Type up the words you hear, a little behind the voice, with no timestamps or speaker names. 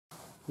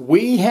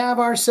We have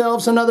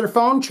ourselves another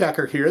phone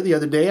checker here. The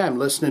other day I'm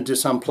listening to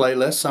some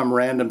playlist, some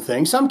random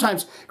thing.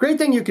 Sometimes, great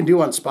thing you can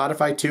do on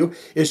Spotify too,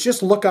 is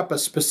just look up a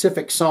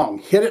specific song.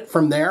 Hit it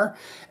from there,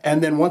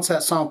 and then once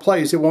that song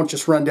plays, it won't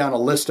just run down a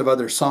list of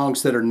other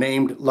songs that are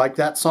named like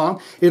that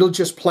song. It'll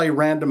just play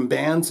random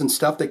bands and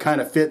stuff that kind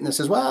of fit, and it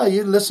says, well,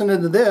 you're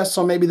listening to this,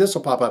 so maybe this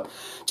will pop up.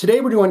 Today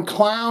we're doing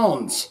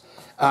Clowns.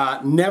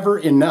 Never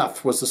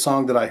Enough was the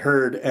song that I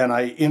heard, and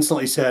I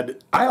instantly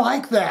said, I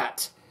like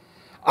that.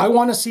 I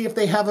want to see if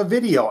they have a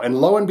video, and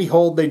lo and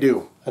behold, they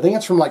do. I think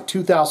it's from like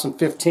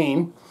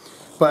 2015,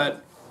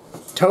 but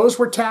toes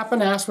were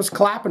tapping, ass was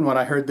clapping when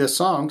I heard this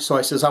song, so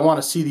I says, I want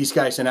to see these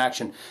guys in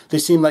action. They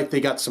seem like they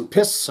got some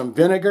piss, some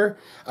vinegar,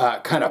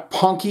 kind of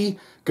punky,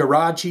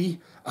 garagey,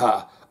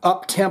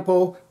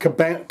 up-tempo,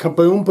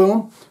 kaboom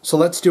boom. So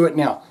let's do it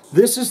now.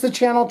 This is the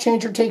channel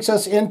changer, takes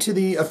us into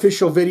the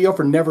official video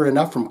for Never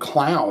Enough from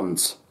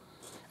Clowns.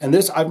 And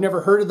this, I've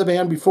never heard of the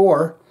band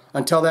before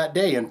until that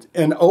day,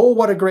 and oh,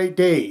 what a great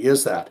day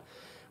is that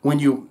when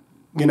you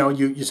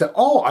said,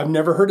 oh, I've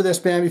never heard of this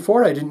band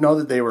before. I didn't know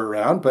that they were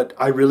around, but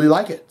I really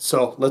like it.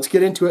 So let's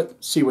get into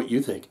it, see what you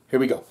think. Here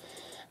we go.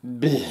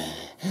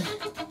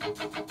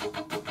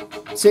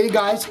 Say,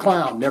 guys,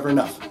 Clown, Never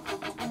Enough.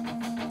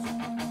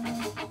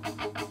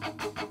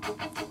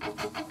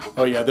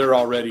 Oh yeah, they're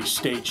already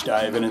stage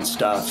diving and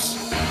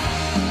stuffs.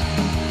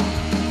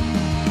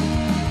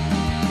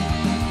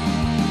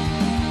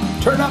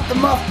 Turn up the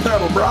muff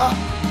pedal, brah.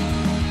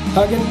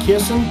 Hugging,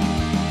 kissing.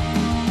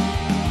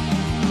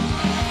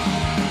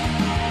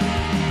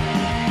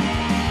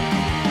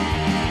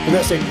 Did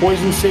that say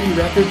Poison City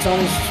Records on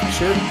his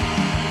shirt?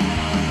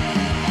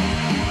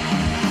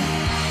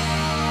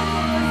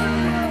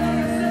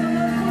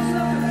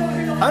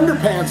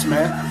 Underpants,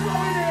 man.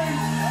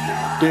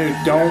 Dude,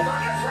 don't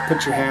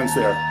put your hands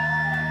there.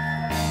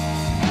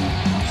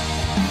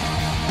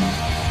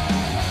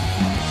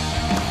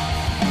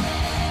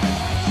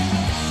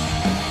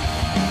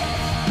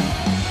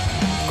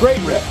 Great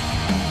riff.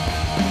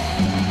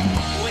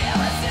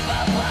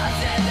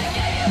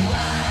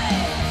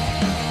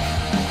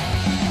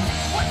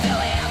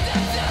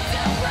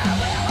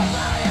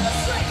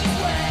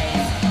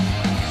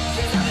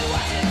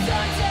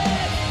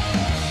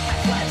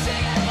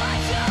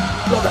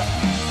 Love it.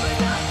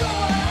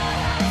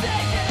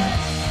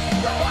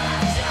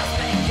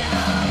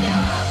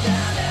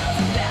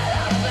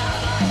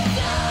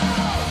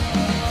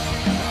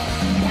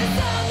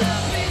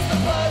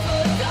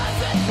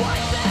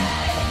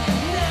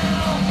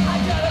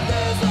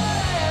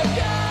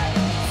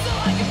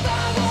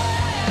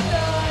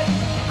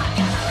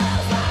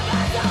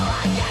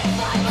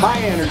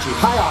 High energy,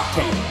 high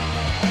octane.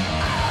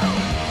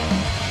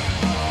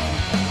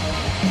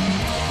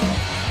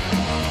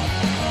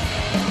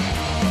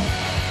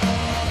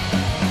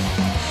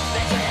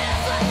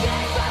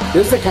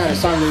 This is the kind of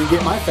song that you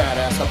get my fat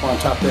ass up on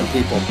top of them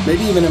people.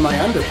 Maybe even in my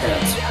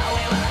underpants.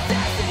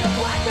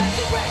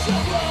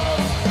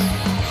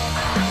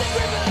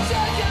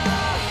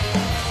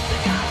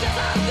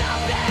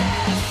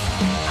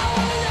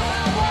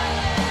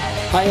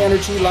 High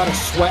energy, a lot of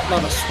sweat, a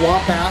lot of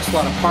swamp ass, a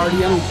lot of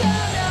partying.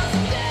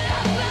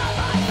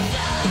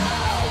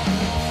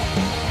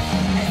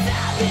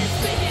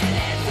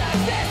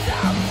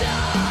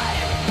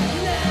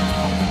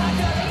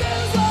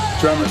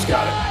 Drummer's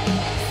got it.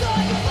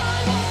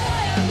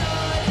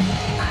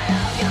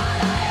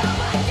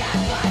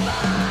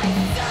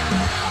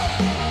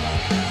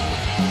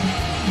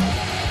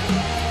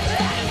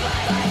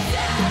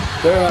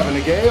 They're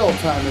having a gay old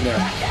time in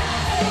there.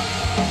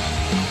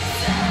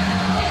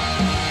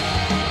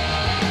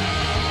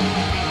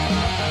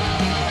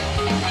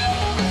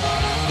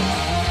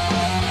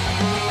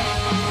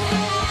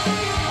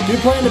 You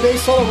playing the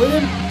bass solo with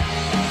him?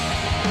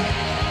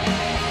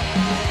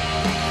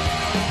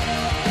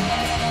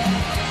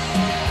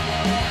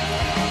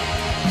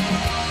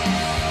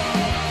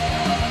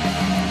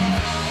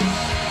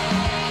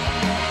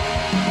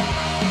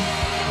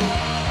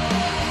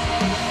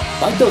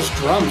 I like those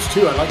drums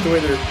too. I like the way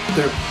they're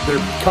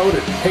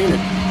coated,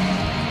 painted.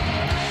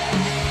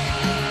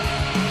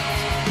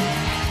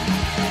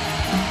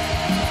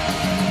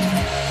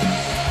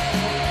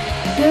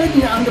 Dude in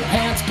your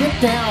underpants,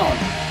 get down.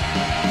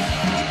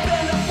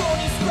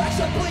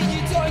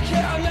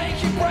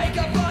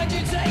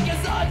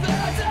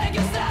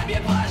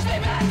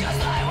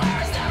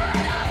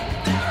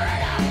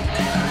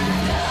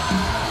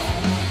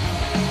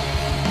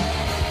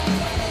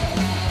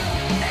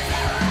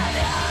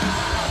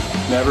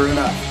 Never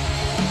enough.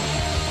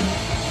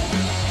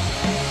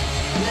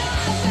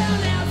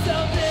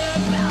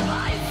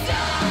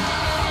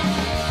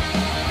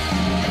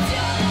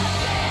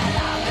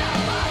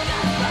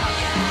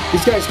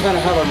 These guys kind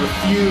of have a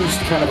refused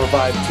kind of a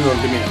vibe to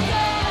them to me.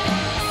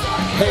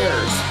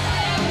 Hairs.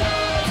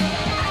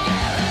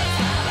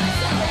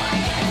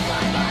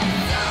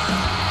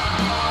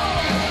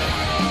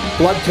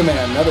 Blood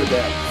Command, another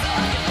band.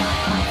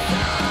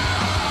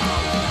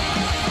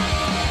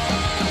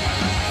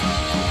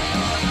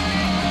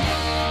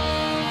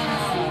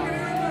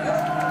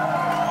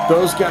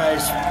 Those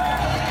guys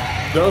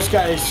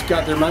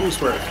got their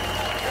money's worth.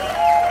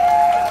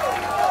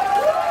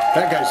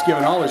 That guy's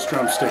giving all his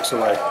drumsticks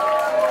away.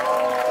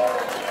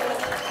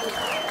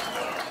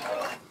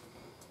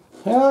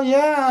 Hell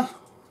yeah.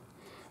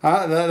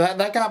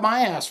 That got my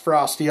ass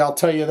frosty, I'll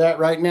tell you that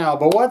right now.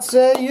 But what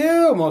say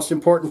you? Most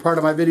important part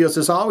of my videos,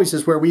 as always,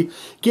 is where we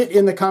get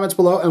in the comments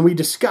below and we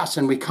discuss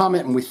and we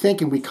comment and we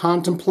think and we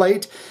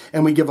contemplate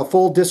and we give a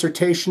full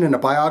dissertation and a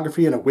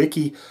biography and a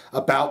wiki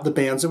about the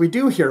bands that we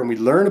do here. And we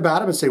learn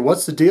about them and say,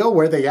 what's the deal?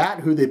 Where they at?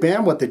 Who they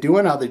been? What they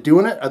doing? How they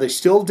doing it? Are they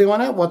still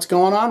doing it? What's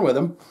going on with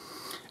them?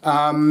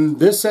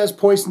 This says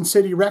Poison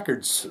City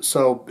Records.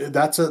 So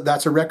that's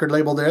a record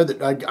label there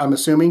that I'm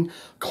assuming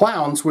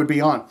Clowns would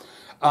be on.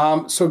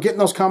 So get in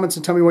those comments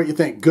and tell me what you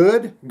think.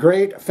 Good,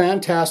 great,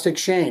 fantastic.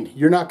 Shane,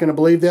 you're not going to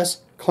believe this.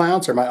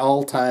 Clowns are my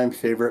all-time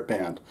favorite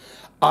band.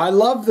 I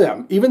love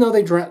them, even though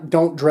they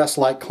don't dress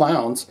like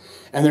clowns,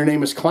 and their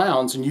name is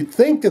Clowns, and you'd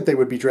think that they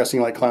would be dressing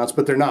like clowns,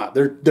 but they're not.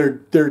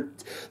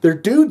 They're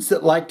dudes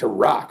that like to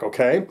rock,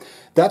 okay?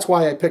 That's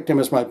why I picked them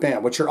as my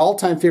band. What's your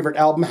all-time favorite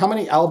album? How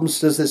many albums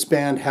does this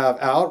band have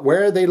out?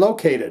 Where are they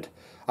located?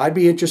 I'd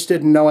be interested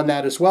in knowing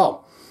that as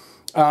well.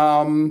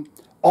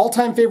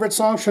 All-time favorite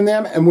songs from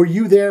them, and were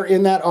you there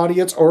in that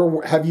audience,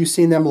 or have you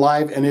seen them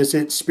live, and is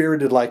it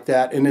spirited like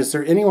that? And is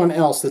there anyone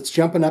else that's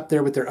jumping up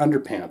there with their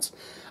underpants?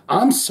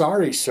 I'm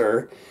sorry,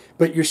 sir,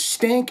 but you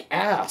stink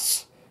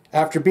ass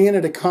after being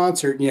at a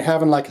concert and you're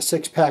having like a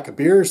 6-pack of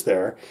beers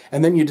there,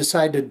 and then you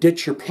decide to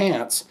ditch your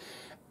pants.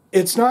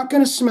 It's not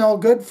going to smell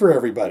good for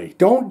everybody.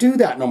 Don't do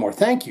that no more.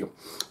 Thank you.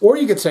 Or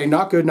you could say,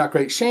 not good, not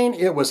great. Shane,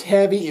 it was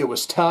heavy, it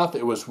was tough,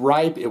 it was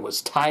ripe, it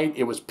was tight,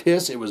 it was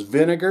piss, it was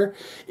vinegar,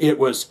 it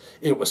was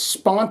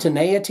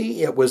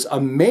spontaneity, it was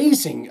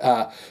amazing,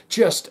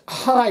 just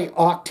high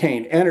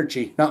octane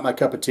energy. Not my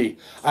cup of tea.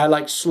 I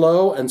like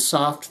slow and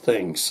soft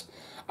things.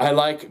 I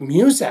like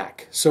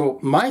music. So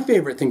my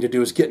favorite thing to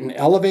do is get in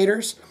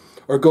elevators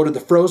or go to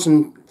the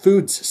frozen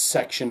foods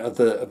section of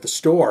the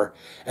store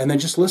and then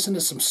just listen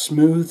to some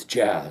smooth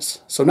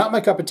jazz. So not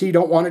my cup of tea,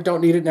 don't want it, don't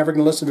need it, never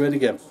gonna listen to it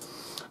again.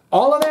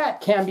 All of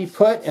that can be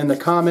put in the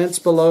comments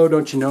below,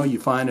 don't you know, you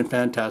fine and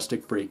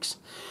fantastic freaks.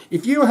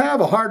 If you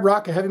have a hard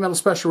rock, a heavy metal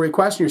special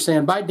request and you're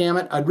saying, by damn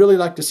it, I'd really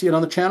like to see it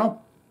on the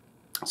channel,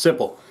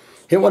 simple.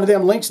 Hit one of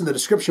them links in the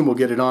description, we'll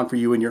get it on for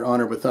you in your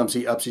honor with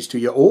thumbsy upsies to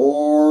you,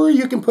 or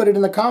you can put it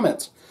in the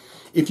comments.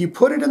 If you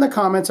put it in the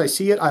comments, I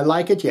see it, I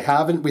like it,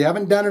 we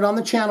haven't done it on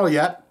the channel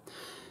yet,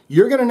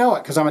 you're going to know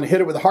it because I'm going to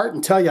hit it with a heart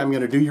and tell you I'm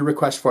going to do your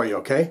request for you,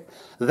 okay?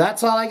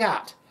 That's all I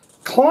got.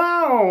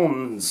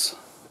 Clowns!